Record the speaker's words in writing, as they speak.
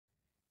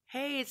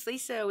Hey, it's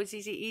Lisa with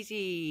Easy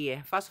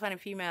Easy, Fossil Finding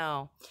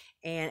Female,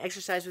 and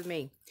Exercise with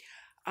Me.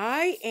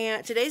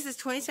 Today's the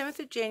 27th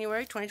of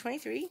January,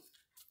 2023,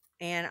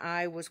 and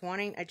I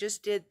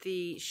just did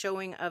the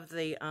showing of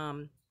the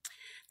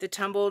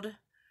tumbled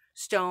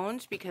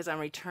stones because I'm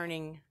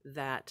returning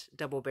that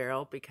double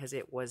barrel because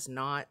it was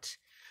not,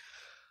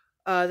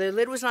 the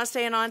lid was not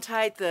staying on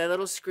tight, the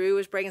little screw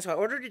was breaking, so I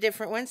ordered a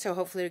different one, so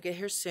hopefully it'll get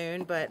here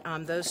soon, but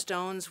those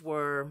stones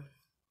were,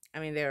 I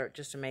mean, they're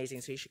just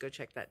amazing, so you should go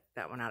check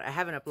that one out. I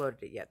haven't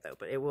uploaded it yet, though,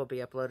 but it will be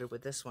uploaded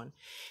with this one.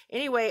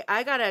 Anyway,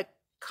 I got a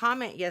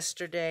comment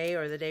yesterday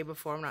or the day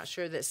before, I'm not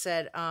sure, that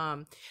said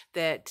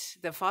that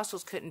the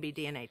fossils couldn't be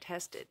DNA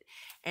tested.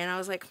 And I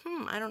was like,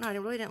 I don't know. I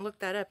really didn't look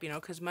that up,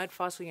 because Mud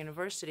Fossil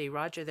University,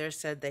 Roger there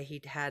said that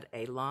he'd had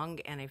a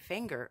lung and a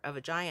finger of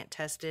a giant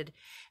tested,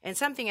 and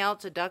something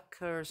else, a duck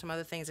or some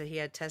other things that he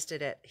had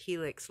tested at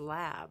Helix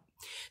Lab.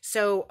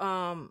 So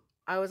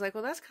I was like,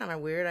 well, that's kind of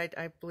weird.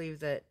 I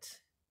believe that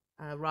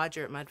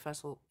Roger at Mud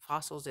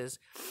Fossils is,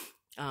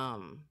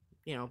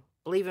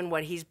 believing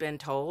what he's been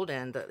told,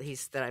 and that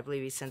I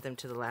believe he sent them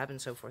to the lab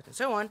and so forth and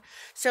so on.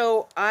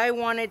 So I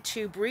wanted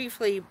to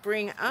briefly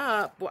bring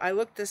up, well, I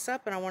looked this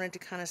up and I wanted to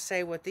kind of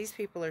say what these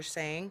people are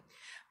saying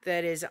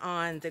that is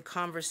on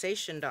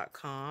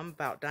theconversation.com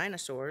about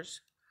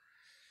dinosaurs.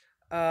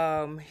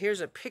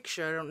 Here's a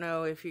picture. I don't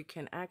know if you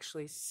can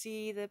actually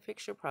see the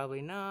picture.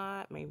 Probably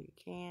not. Maybe you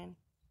can.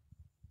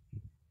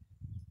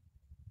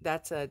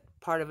 That's a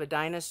part of a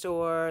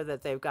dinosaur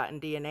that they've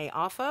gotten DNA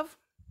off of.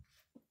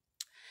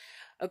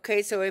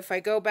 Okay, so if I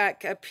go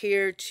back up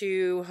here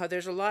to,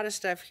 there's a lot of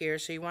stuff here,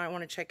 so you might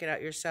want to check it out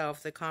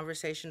yourself,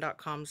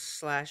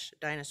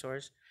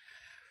 theconversation.com/dinosaurs.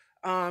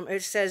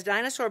 It says,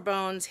 dinosaur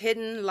bones,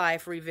 hidden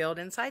life revealed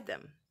inside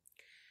them.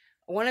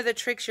 One of the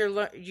tricks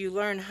you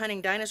learn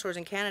hunting dinosaurs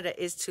in Canada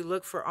is to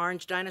look for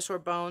orange dinosaur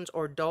bones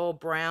or dull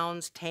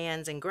browns,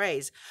 tans, and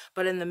grays.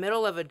 But in the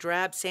middle of a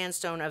drab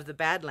sandstone of the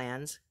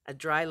Badlands, a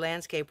dry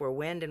landscape where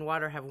wind and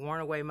water have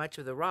worn away much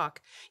of the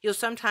rock, you'll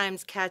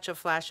sometimes catch a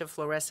flash of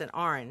fluorescent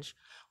orange.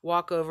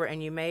 Walk over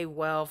and you may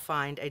well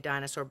find a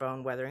dinosaur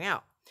bone weathering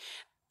out.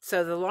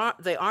 So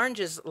the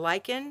orange is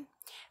lichen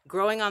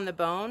growing on the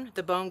bone.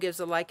 The bone gives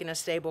the lichen a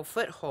stable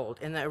foothold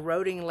in the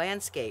eroding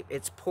landscape.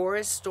 It's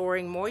porous,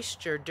 storing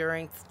moisture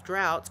during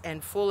droughts,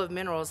 and full of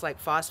minerals like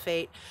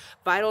phosphate,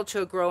 vital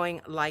to a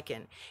growing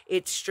lichen.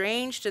 It's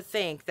strange to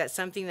think that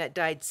something that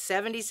died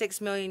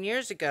 76 million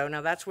years ago,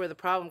 now that's where the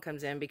problem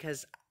comes in,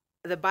 because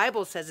the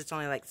Bible says it's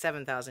only like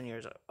 7,000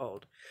 years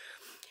old.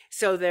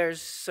 So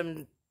there's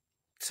some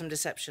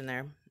deception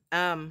there.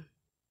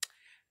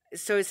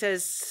 So it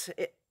says,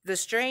 it's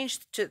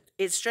strange to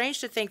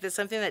think that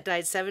something that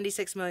died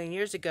 76 million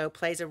years ago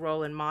plays a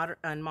role in modern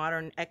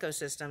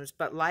ecosystems,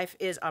 but life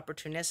is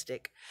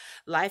opportunistic.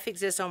 Life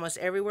exists almost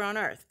everywhere on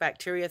Earth.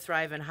 Bacteria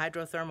thrive in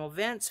hydrothermal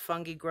vents,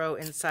 fungi grow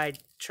inside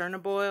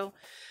Chernobyl,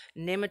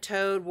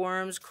 nematode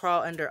worms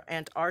crawl under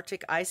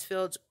Antarctic ice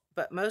fields,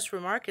 but most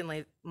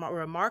remarkably,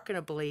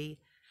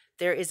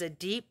 there is a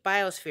deep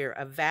biosphere,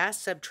 a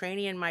vast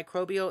subterranean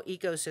microbial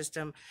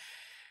ecosystem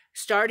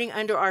starting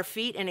under our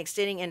feet and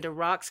extending into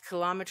rocks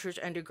kilometers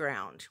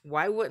underground.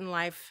 Why wouldn't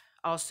life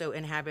also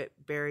inhabit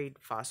buried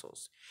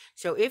fossils?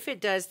 So if it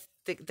does,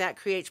 that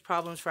creates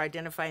problems for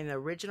identifying the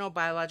original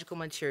biological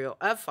material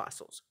of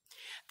fossils.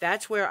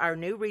 That's where our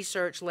new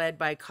research, led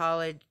by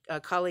colleague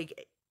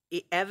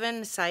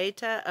Evan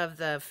Saita of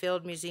the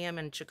Field Museum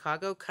in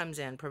Chicago, comes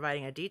in,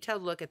 providing a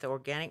detailed look at the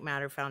organic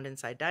matter found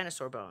inside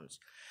dinosaur bones.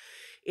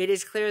 It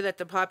is clear that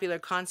the popular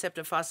concept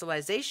of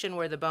fossilization,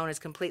 where the bone is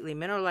completely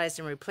mineralized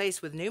and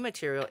replaced with new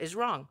material, is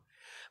wrong.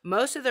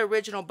 Most of the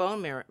original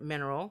bone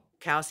mineral,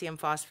 calcium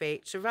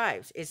phosphate,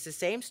 survives. It's the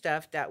same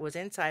stuff that was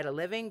inside a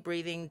living,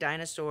 breathing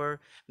dinosaur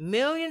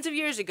millions of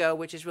years ago,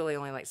 which is really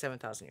only like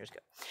 7,000 years ago.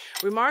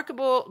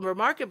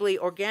 Remarkably,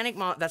 organic,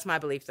 that's my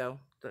belief though,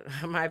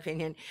 my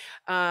opinion.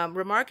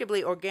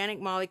 Remarkably, organic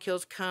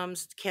molecules can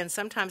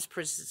sometimes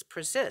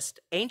persist.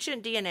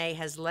 Ancient DNA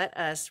has let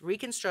us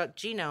reconstruct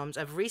genomes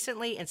of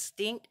recently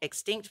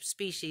extinct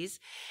species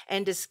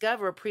and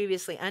discover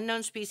previously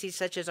unknown species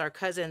such as our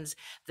cousins,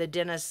 the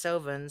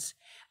Denisovans.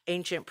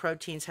 Ancient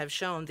proteins have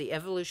shown the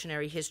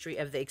evolutionary history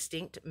of the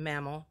extinct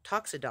mammal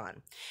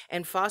Toxodon.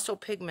 And fossil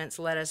pigments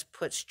let us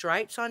put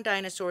stripes on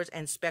dinosaurs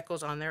and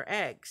speckles on their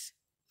eggs.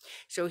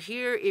 So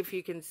here, if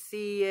you can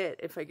see it,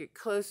 if I get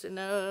close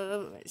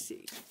enough, let's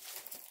see.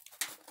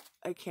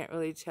 I can't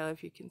really tell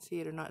if you can see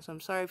it or not, so I'm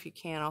sorry if you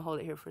can. I'll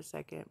hold it here for a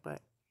second, but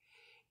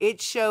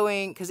it's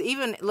showing, because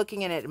even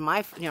looking at it,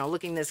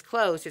 looking this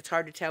close, it's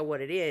hard to tell what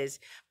it is,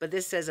 but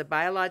this says a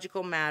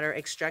biological matter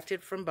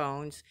extracted from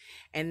bones,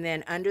 and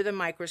then under the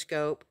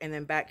microscope, and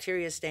then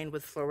bacteria stained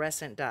with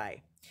fluorescent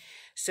dye.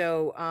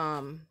 So,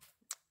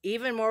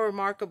 even more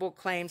remarkable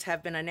claims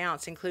have been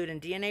announced,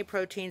 including DNA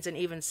proteins and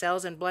even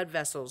cells and blood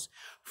vessels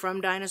from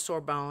dinosaur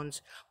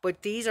bones,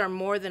 but these are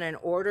more than an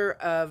order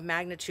of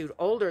magnitude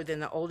older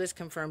than the oldest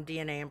confirmed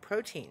DNA and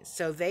proteins.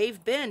 So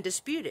they've been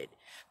disputed.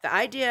 The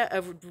idea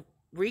of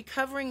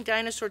recovering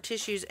dinosaur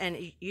tissues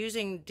and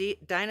using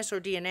dinosaur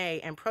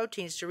DNA and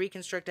proteins to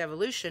reconstruct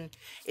evolution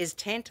is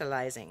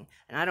tantalizing.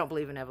 And I don't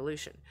believe in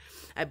evolution.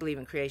 I believe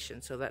in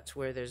creation. So that's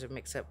where there's a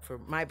mix-up for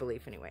my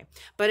belief anyway.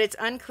 But it's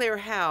unclear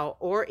how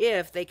or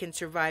if they can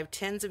survive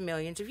tens of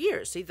millions of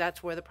years. See,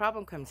 that's where the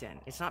problem comes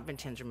in. It's not been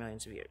tens of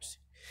millions of years.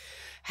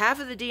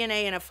 Half of the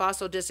DNA in a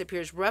fossil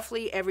disappears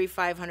roughly every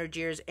 500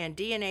 years, and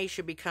DNA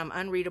should become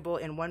unreadable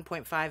in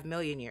 1.5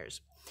 million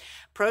years.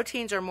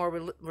 Proteins are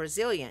more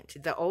resilient.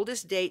 The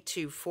oldest date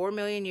to 4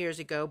 million years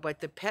ago,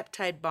 but the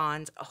peptide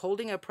bonds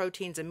holding a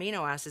protein's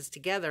amino acids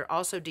together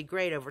also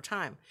degrade over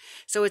time.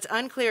 So it's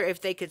unclear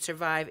if they could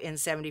survive in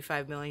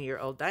 75 million year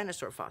old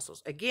dinosaur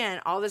fossils.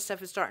 Again, all this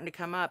stuff is starting to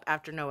come up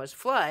after Noah's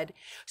flood,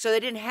 so they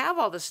didn't have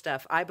all this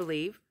stuff, I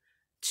believe,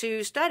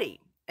 to study.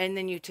 And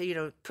then you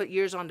put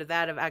years onto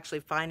that of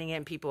actually finding it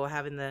and people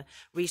having the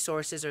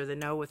resources or the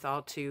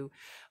know-withal to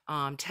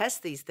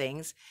test these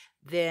things.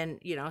 Then,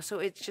 so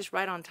it's just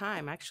right on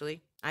time,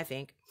 actually, I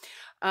think.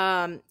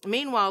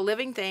 Meanwhile,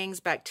 living things,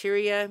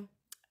 bacteria,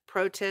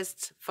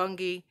 protists,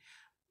 fungi,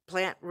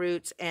 plant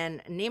roots,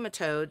 and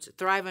nematodes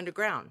thrive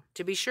underground.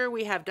 To be sure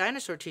we have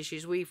dinosaur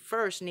tissues, we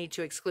first need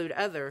to exclude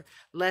other,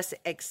 less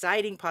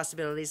exciting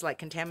possibilities like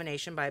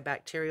contamination by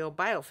bacterial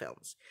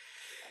biofilms.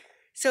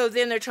 So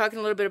then they're talking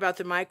a little bit about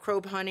the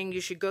microbe hunting.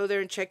 You should go there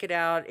and check it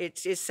out. It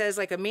says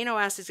like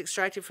amino acids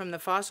extracted from the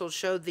fossils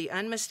showed the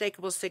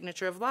unmistakable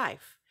signature of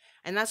life.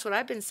 And that's what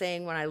I've been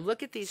saying when I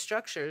look at these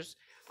structures.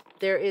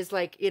 There is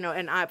like,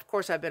 and of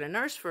course I've been a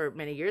nurse for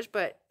many years,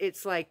 but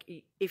it's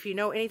like if you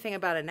know anything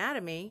about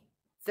anatomy,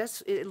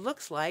 it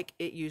looks like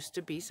it used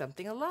to be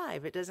something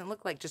alive. It doesn't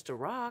look like just a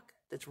rock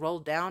that's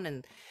rolled down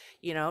and,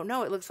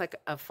 no, it looks like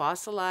a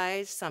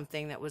fossilized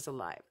something that was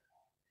alive.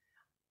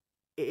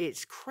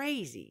 It's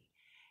crazy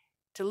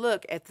to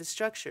look at the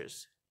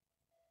structures,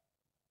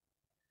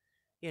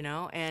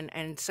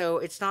 and so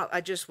it's not,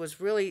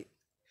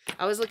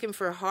 I was looking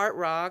for heart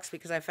rocks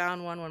because I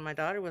found one when my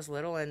daughter was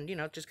little and,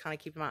 just kind of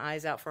keeping my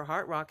eyes out for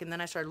heart rock. And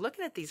then I started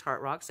looking at these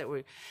heart rocks that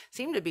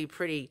seemed to be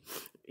pretty,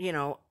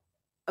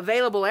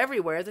 available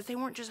everywhere, that they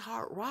weren't just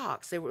heart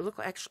rocks. They look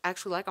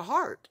actually like a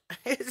heart.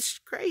 It's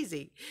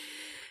crazy.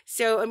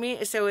 So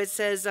it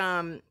says,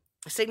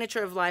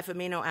 signature of life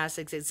amino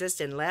acids exist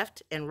in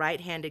left and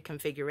right-handed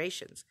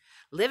configurations.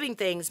 Living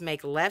things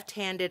make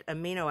left-handed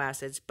amino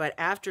acids, but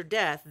after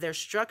death, their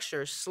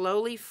structure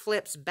slowly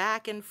flips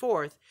back and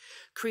forth,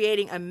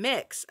 creating a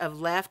mix of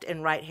left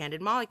and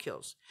right-handed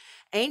molecules.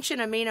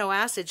 Ancient amino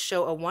acids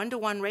show a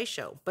 1-to-1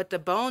 ratio, but the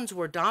bones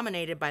were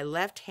dominated by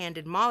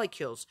left-handed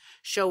molecules,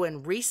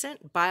 showing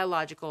recent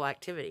biological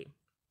activity.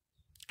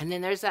 And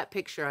then there's that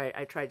picture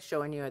I tried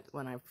showing you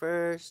when I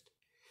first.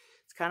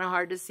 It's kind of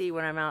hard to see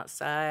when I'm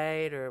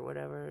outside or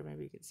whatever.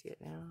 Maybe you can see it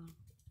now.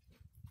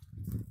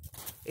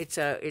 It's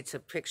a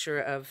picture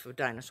of a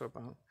dinosaur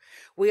bone.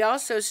 We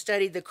also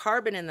studied the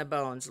carbon in the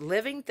bones.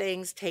 Living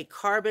things take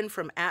carbon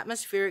from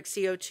atmospheric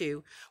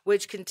CO2,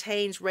 which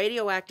contains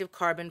radioactive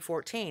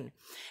carbon-14.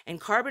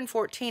 And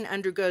carbon-14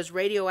 undergoes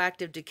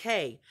radioactive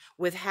decay,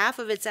 with half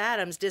of its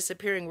atoms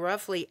disappearing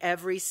roughly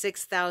every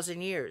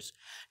 6,000 years.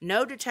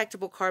 No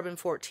detectable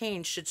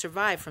carbon-14 should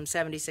survive from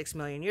 76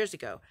 million years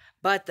ago,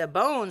 but the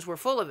bones were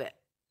full of it.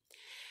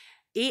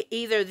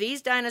 Either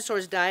these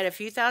dinosaurs died a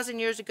few thousand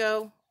years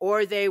ago,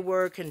 or they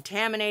were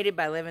contaminated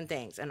by living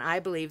things, and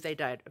I believe they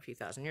died a few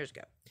thousand years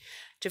ago.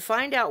 To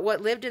find out what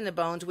lived in the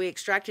bones, we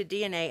extracted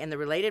DNA and the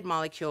related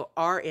molecule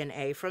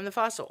RNA from the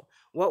fossil.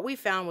 What we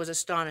found was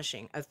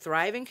astonishing: a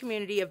thriving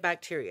community of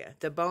bacteria.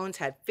 The bones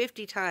had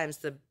 50 times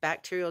the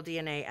bacterial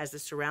DNA as the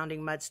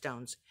surrounding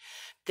mudstones.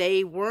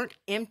 They weren't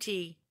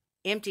empty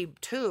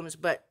tombs,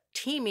 but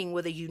teeming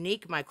with a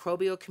unique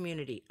microbial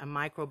community, a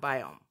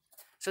microbiome.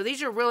 So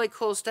these are really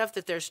cool stuff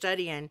that they're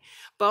studying.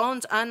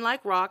 Bones,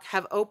 unlike rock,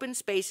 have open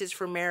spaces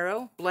for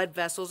marrow, blood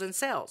vessels, and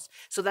cells.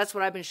 So that's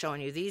what I've been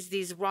showing you.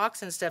 These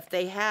rocks and stuff,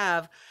 they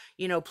have,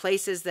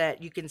 places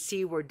that you can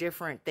see where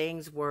different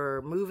things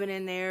were moving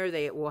in there.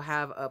 They will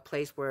have a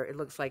place where it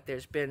looks like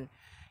there's been,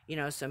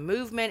 some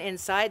movement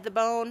inside the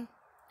bone.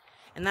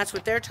 And that's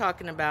what they're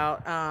talking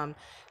about.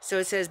 So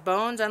it says,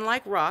 bones,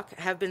 unlike rock,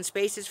 have been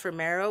spaces for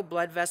marrow,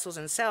 blood vessels,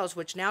 and cells,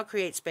 which now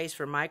create space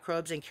for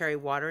microbes and carry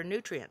water and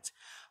nutrients.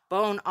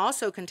 Bone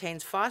also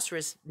contains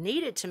phosphorus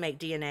needed to make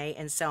DNA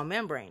and cell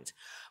membranes.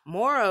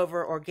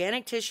 Moreover,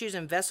 organic tissues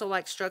and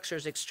vessel-like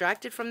structures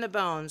extracted from the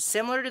bones,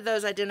 similar to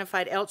those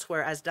identified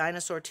elsewhere as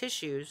dinosaur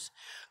tissues,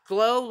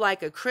 glow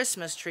like a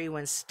Christmas tree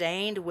when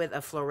stained with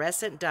a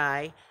fluorescent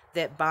dye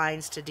that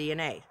binds to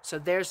DNA. So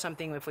there's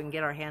something, if we can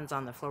get our hands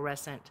on the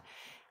fluorescent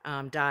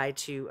dye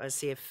to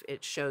see if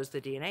it shows the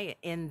DNA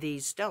in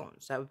these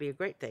stones. That would be a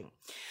great thing.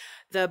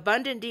 The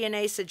abundant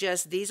DNA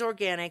suggests these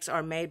organics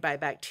are made by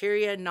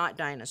bacteria, not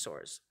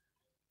dinosaurs.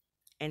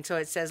 And so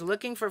it says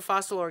looking for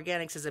fossil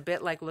organics is a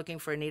bit like looking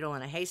for a needle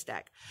in a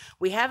haystack.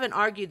 We haven't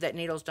argued that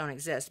needles don't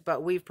exist,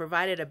 but we've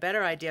provided a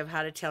better idea of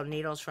how to tell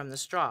needles from the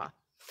straw.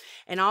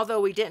 And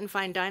although we didn't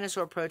find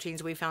dinosaur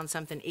proteins, we found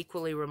something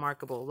equally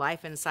remarkable: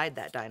 life inside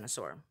that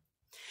dinosaur.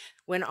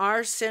 When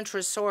our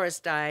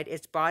Centrosaurus died,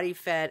 its body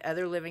fed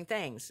other living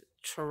things,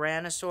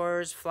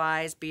 tyrannosaurs,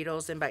 flies,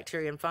 beetles, and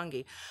bacteria and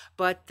fungi.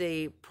 But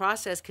the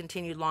process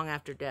continued long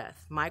after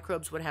death.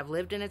 Microbes would have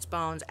lived in its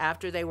bones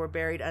after they were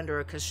buried under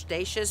a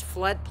crustaceous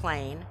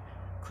floodplain.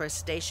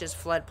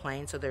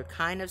 So they're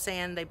kind of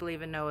saying they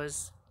believe in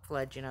Noah's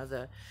flood,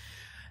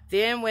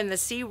 Then when the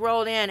sea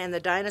rolled in and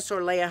the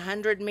dinosaur lay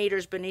 100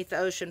 meters beneath the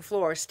ocean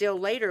floor, still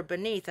later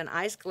beneath an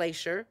ice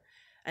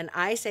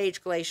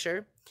age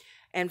glacier,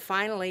 and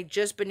finally,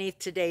 just beneath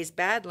today's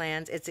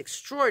Badlands, it's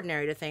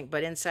extraordinary to think,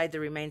 but inside the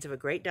remains of a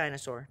great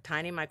dinosaur,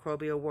 tiny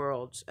microbial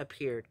worlds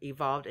appeared,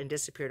 evolved, and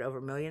disappeared over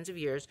millions of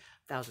years,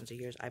 thousands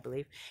of years, I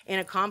believe, in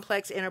a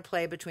complex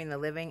interplay between the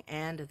living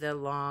and the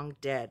long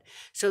dead.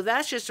 So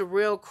that's just a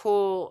real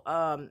cool,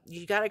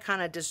 you got to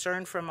kind of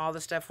discern from all the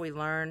stuff we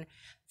learn.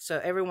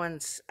 So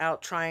everyone's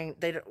out trying,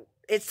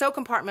 it's so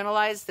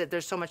compartmentalized that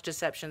there's so much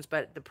deceptions,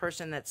 but the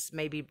person that's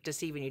maybe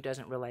deceiving you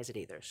doesn't realize it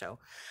either. So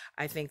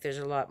I think there's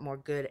a lot more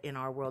good in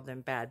our world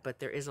than bad, but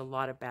there is a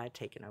lot of bad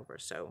taken over.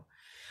 So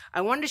I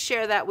wanted to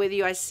share that with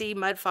you. I see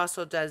Mud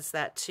Fossil does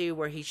that too,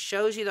 where he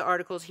shows you the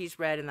articles he's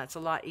read, and that's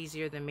a lot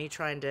easier than me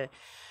trying to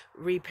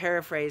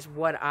re-paraphrase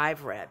what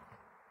I've read.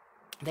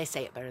 They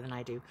say it better than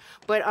I do.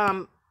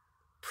 But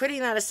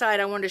putting that aside,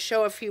 I wanted to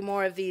show a few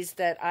more of these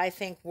that I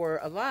think were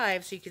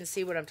alive so you can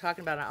see what I'm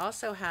talking about. I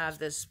also have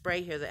this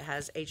spray here that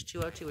has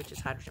H2O2, which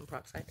is hydrogen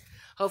peroxide.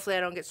 Hopefully I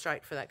don't get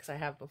striked for that because I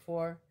have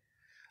before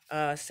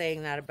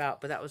saying that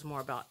but that was more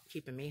about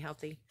keeping me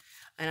healthy.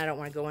 And I don't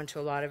want to go into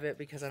a lot of it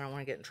because I don't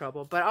want to get in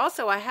trouble. But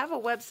also I have a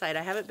website.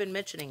 I haven't been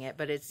mentioning it,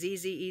 but it's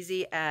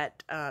ZZEasy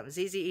at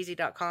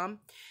ZZEasy.com.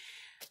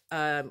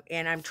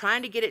 And I'm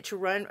trying to get it to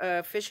run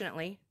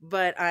efficiently,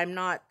 but I'm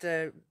not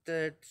the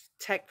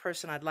tech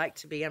person I'd like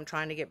to be. I'm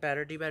trying to get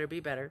better, do better, be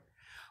better.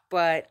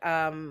 But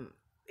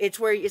it's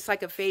where it's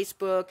like a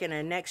Facebook and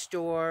a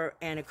Nextdoor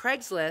and a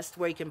Craigslist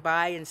where you can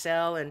buy and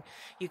sell and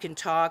you can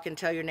talk and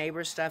tell your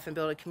neighbors stuff and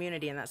build a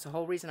community. And that's the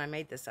whole reason I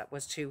made this up,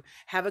 was to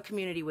have a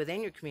community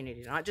within your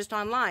community, not just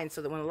online,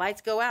 so that when the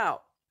lights go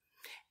out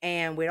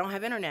and we don't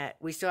have internet,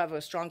 we still have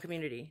a strong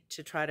community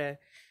to try to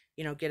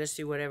get us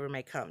through whatever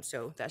may come.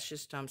 So that's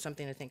just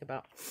something to think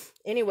about.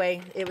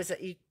 Anyway,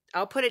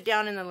 I'll put it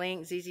down in the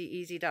link,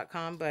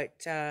 zzeasy.com, but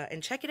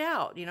and check it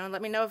out.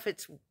 Let me know if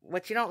it's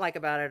what you don't like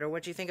about it or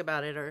what you think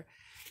about it, or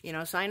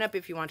sign up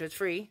if you want to. It's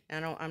free.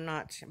 I'm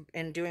not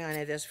doing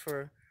any of this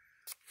for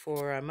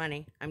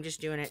money. I'm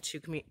just doing it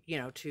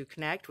to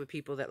connect with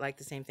people that like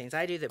the same things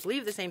I do, that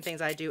believe the same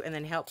things I do, and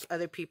then helps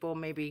other people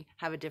maybe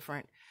have a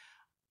different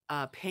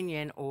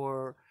opinion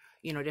or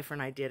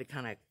different idea to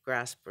kind of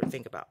grasp or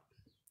think about.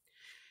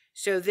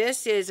 So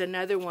this is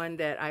another one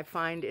that I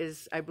find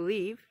I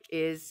believe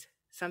is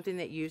something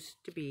that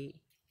used to be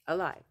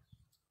alive.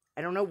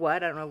 I don't know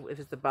what. I don't know if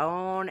it's the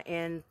bone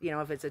and,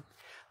 if it's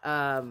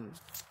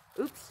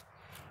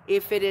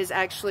if it is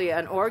actually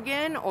an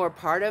organ or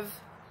part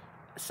of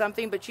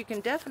something, but you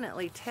can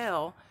definitely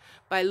tell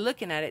by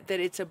looking at it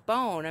that it's a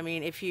bone. I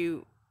mean, if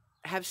you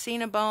have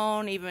seen a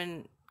bone,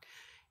 even,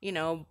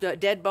 the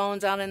dead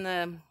bones out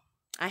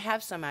I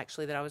have some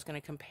actually that I was going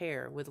to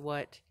compare with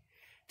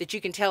that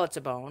you can tell it's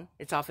a bone.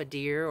 It's off a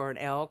deer or an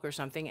elk or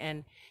something,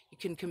 and you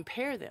can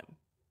compare them.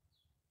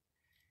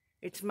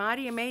 It's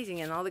mighty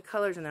amazing, and all the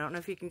colors, and I don't know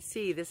if you can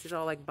see, this is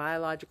all like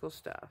biological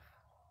stuff.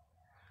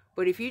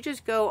 But if you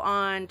just go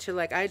on to,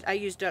 like, I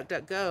use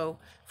DuckDuckGo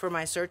for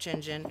my search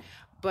engine,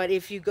 but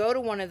if you go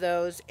to one of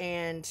those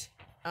and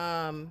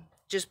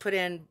just put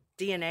in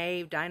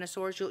DNA,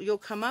 dinosaurs, you'll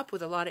come up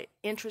with a lot of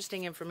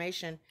interesting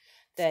information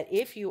that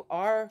if you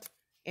are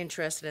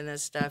interested in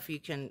this stuff, you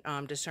can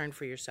discern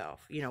for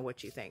yourself,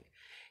 what you think.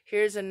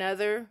 Here's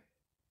another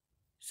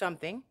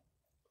something.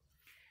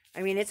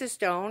 I mean, it's a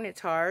stone,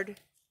 it's hard,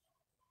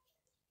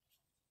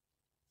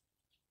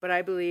 but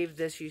I believe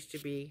this used to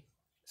be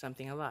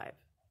something alive,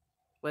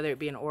 whether it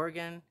be an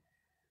organ,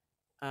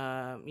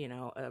 a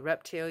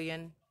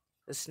reptilian,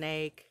 a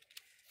snake,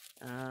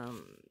 I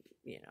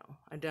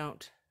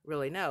don't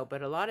really know,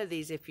 but a lot of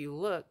these, if you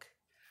look,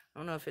 I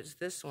don't know if it's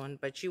this one,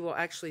 but you will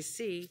actually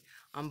see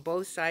on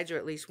both sides, or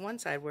at least one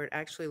side, where it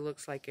actually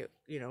looks like it,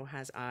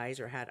 has eyes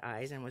or had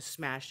eyes and was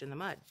smashed in the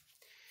mud.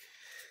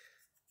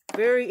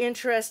 Very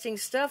interesting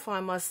stuff, I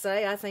must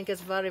say. I think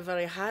it's very,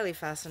 very highly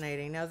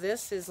fascinating. Now,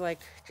 this is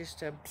like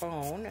just a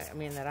bone. I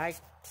mean, that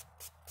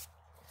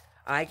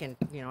I can,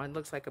 it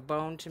looks like a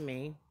bone to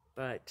me,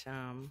 but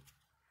I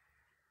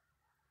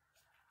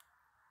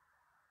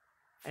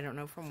don't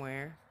know from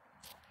where.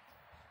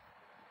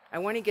 I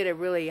want to get a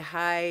really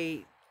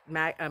high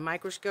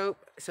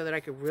microscope so that I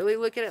could really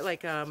look at it,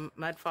 like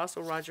Mud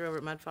Fossil, Roger over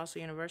at Mud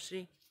Fossil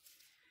University.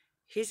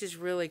 His is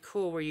really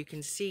cool, where you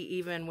can see,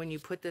 even when you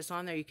put this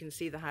on there, you can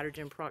see the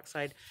hydrogen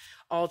peroxide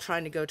all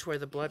trying to go to where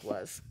the blood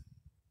was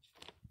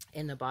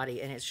in the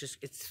body. And it's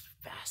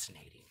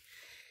fascinating.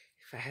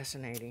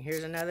 Fascinating.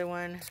 Here's another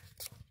one.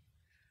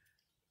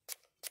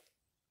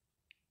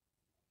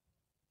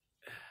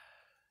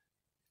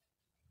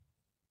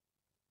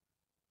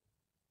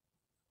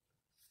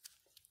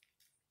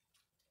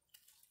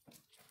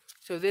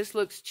 So this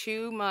looks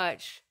too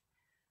much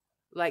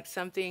like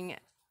something,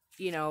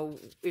 you know,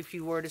 if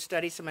you were to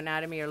study some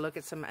anatomy or look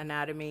at some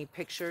anatomy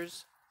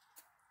pictures,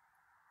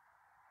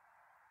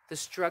 the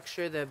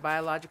structure, the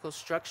biological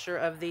structure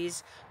of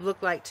these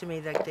look like to me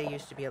that they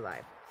used to be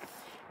alive.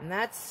 And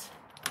that's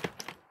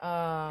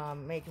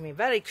making me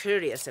very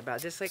curious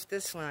about, just like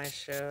this one I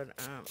showed.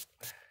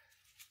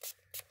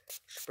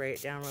 Spray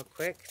it down real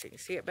quick so you can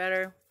see it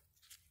better.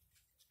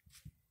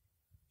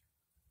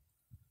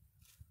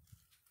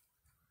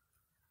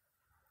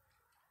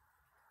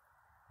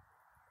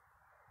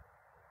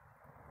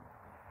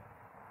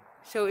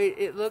 So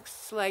it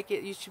looks like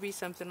it used to be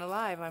something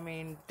alive. I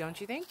mean, don't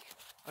you think?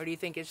 Or do you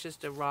think it's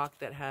just a rock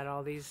that had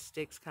all these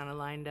sticks kind of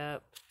lined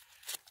up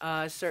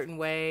a certain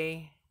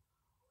way?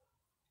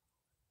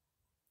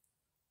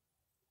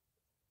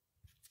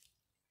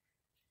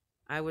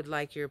 I would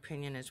like your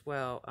opinion as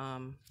well.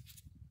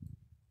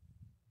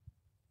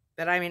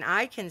 But I mean,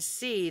 I can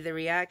see the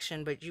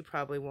reaction, but you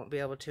probably won't be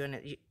able to.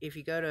 And if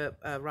you go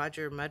to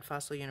Roger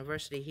Mudfossil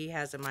University, he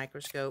has a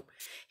microscope.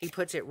 He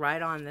puts it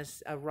right on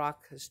this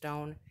rock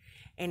stone,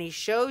 and he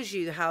shows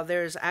you how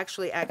there's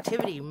actually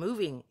activity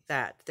moving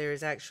that.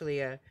 There's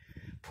actually a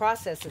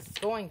process that's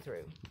going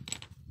through.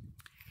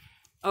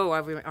 Oh,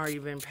 I've already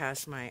been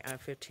past my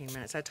 15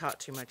 minutes. I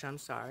talked too much. I'm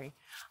sorry.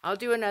 I'll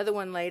do another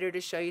one later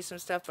to show you some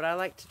stuff, but I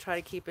like to try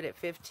to keep it at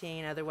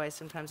 15. Otherwise,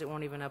 sometimes it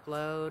won't even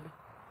upload.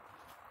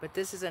 But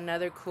this is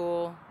another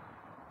cool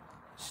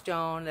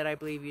stone that I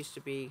believe used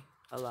to be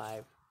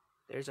alive.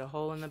 There's a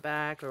hole in the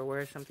back, or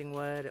where something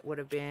would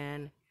have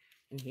been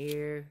in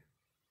here.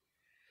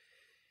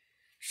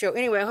 So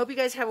anyway, I hope you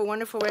guys have a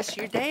wonderful rest of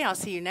your day. I'll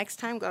see you next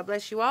time. God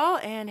bless you all,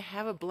 and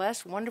have a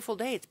blessed, wonderful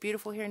day. It's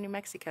beautiful here in New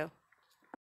Mexico.